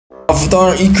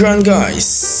Avatar ikran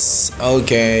guys.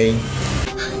 Okay.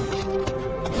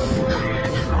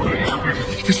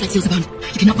 First flight seals upon.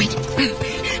 You cannot wait.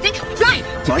 Think, fly!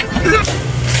 Fly?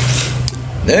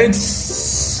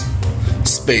 Next,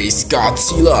 Space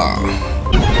Godzilla.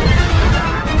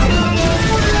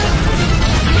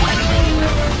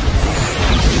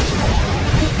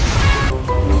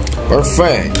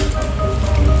 Perfect.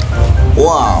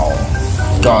 Wow.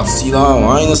 Godzilla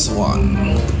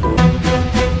 -1.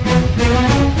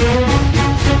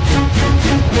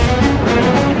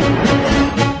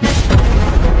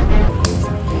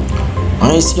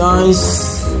 Nice guys.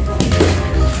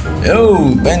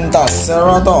 Yo,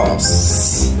 Pentaceratops.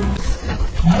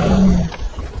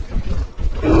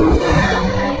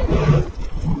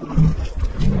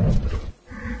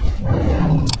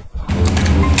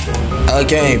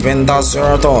 Okay,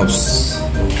 Pentaceratops.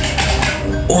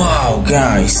 Wow,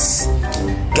 guys,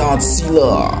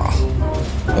 Godzilla,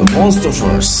 a monster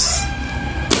first.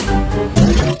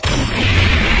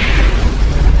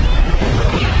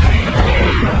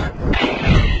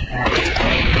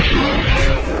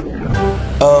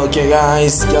 Okay,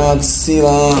 guys,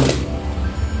 Godzilla.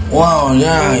 Wow,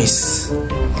 guys,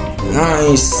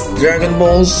 nice Dragon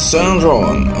Ball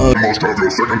Syndrome. You must have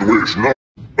your second wish, not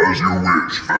as you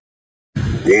wish.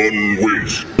 One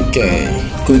wish. Okay,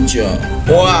 good job.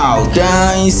 Wow,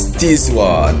 guys, this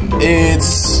one,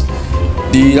 it's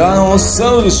the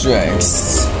Tyrannosaurus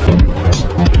Rex.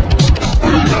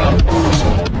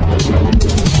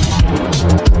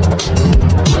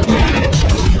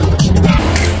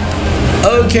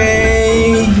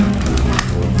 Okay,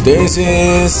 this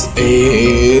is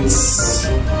it's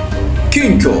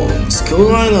King Kong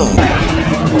Skull Island.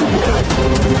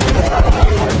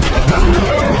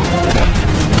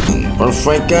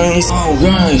 Perfect, guys. Oh,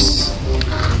 guys,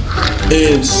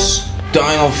 it's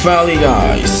Dino Valley,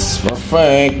 guys.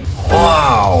 Perfect.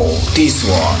 Wow, this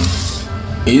one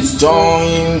is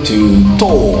joined to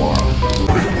Thor.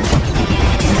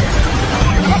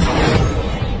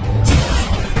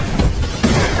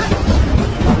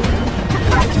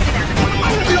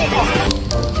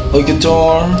 Look at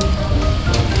Thor.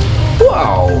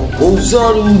 Wow,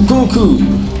 Ozaru Goku.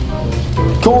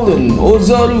 Colin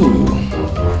Ozaru.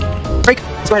 Break.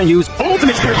 Let's go ahead and use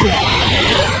ultimate spiritual.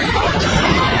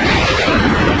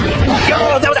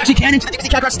 Yo, that was actually canon to the Dixie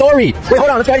Cat story. Wait, hold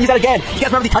on. Let's go ahead and use that again. You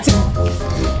guys remember the cutscene?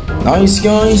 Nice,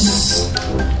 guys.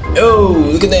 Oh,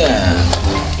 look at that.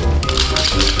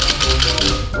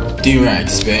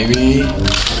 T-Rex, baby.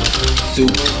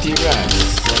 Super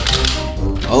T-Rex.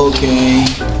 Okay.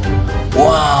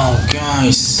 Wow,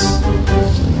 guys.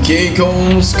 King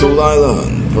Kong Skull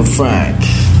Island. Perfect.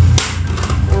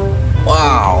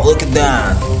 Wow, look at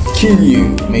that.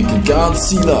 Kiryu make a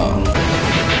Godzilla.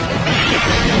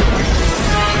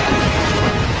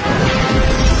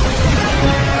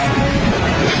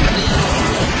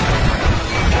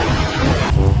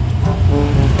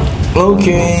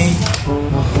 Okay.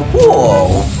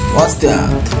 Whoa, what's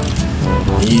that?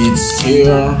 It's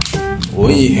here.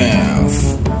 We have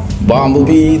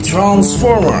Bumblebee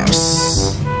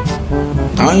Transformers.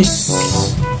 Nice.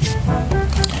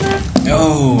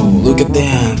 Oh, look at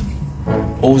that.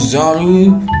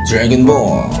 Ozaru Dragon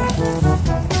Ball.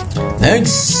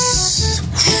 Next,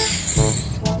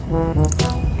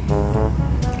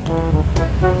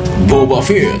 Boba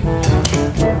Fett.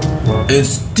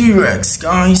 It's T-Rex,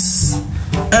 guys.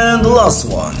 And the last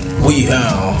one, we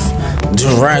have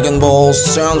Dragon Ball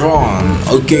Syndrome.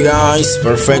 Okay, guys,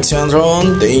 perfect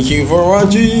Syndrome. Thank you for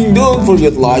watching. Don't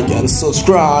forget to like and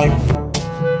subscribe.